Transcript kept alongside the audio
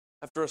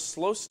After a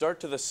slow start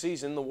to the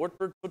season, the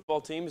Wartburg football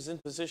team is in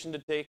position to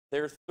take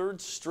their third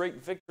straight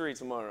victory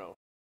tomorrow.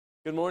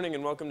 Good morning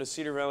and welcome to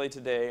Cedar Valley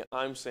Today.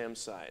 I'm Sam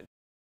Side.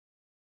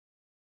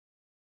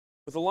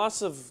 With the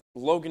loss of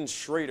Logan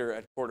Schrader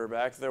at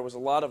quarterback, there was a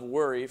lot of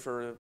worry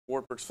for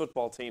Wartburg's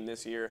football team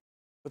this year.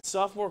 But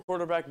sophomore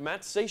quarterback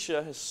Matt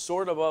Sacia has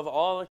soared above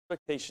all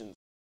expectations.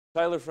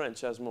 Tyler French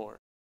has more.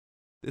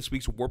 This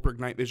week's Wartburg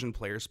Night Vision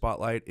Player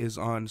Spotlight is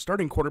on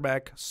starting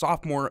quarterback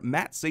sophomore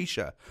Matt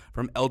Sacia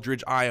from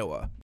Eldridge,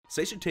 Iowa.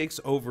 Sacia takes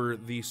over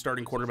the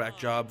starting quarterback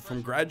job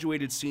from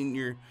graduated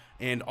senior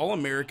and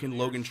All-American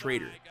Logan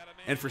Schrader.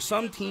 And for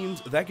some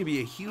teams, that could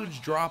be a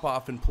huge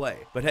drop-off in play.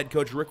 But head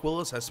coach Rick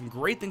Willis has some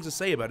great things to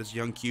say about his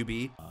young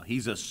QB.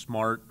 He's a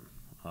smart,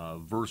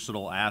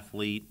 versatile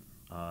athlete.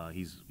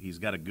 He's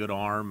got a good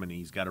arm, and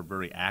he's got a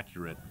very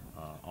accurate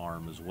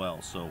arm as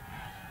well. So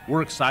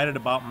we're excited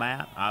about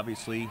Matt.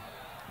 Obviously,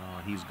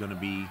 he's going to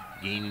be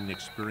gaining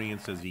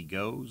experience as he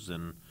goes,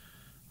 and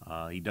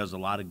he does a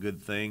lot of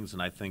good things,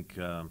 and I think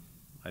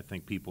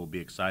people will be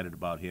excited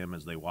about him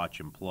as they watch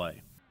him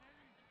play.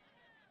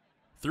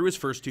 Through his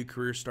first two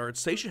career starts,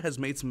 Sacia has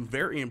made some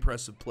very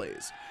impressive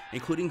plays,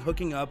 including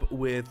hooking up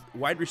with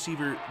wide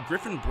receiver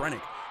Griffin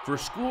Brennick for a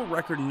school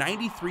record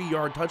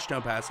 93-yard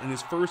touchdown pass in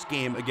his first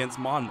game against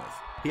Monmouth.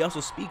 He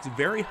also speaks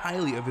very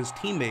highly of his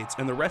teammates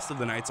and the rest of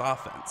the Knights'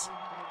 offense.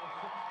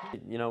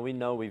 You know, we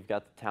know we've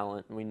got the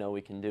talent and we know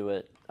we can do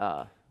it.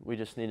 We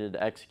just needed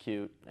to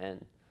execute,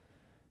 and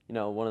you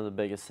know, one of the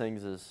biggest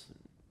things is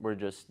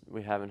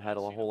we haven't had a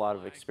whole lot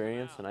of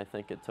experience, and I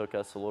think it took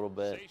us a little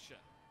bit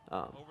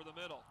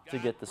to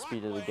get the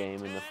speed of the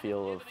game and the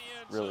feel of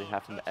really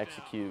having to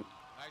execute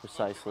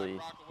precisely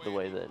the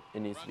way that it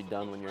needs to be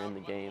done when you're in the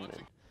game.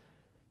 And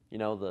you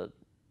know,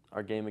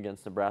 our game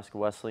against Nebraska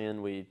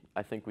Wesleyan,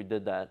 I think we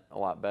did that a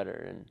lot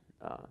better, and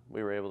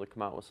we were able to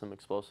come out with some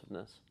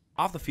explosiveness.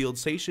 Off the field,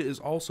 Sacia is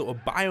also a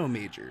bio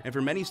major, and for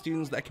many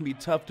students that can be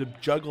tough to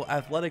juggle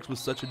athletics with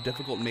such a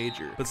difficult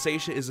major. But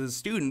Sacia is a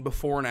student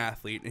before an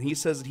athlete, and he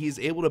says that he is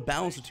able to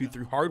balance the two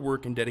through hard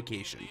work and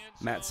dedication.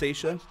 Matt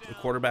Sacia, the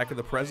quarterback of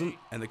the present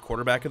and the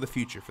quarterback of the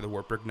future for the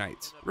Wartburg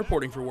Knights.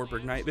 Reporting for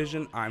Wartburg Night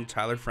Vision, I'm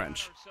Tyler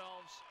French.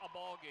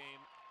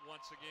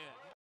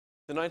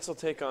 The Knights will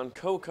take on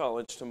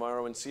College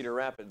tomorrow in Cedar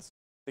Rapids.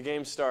 The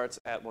game starts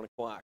at 1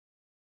 o'clock.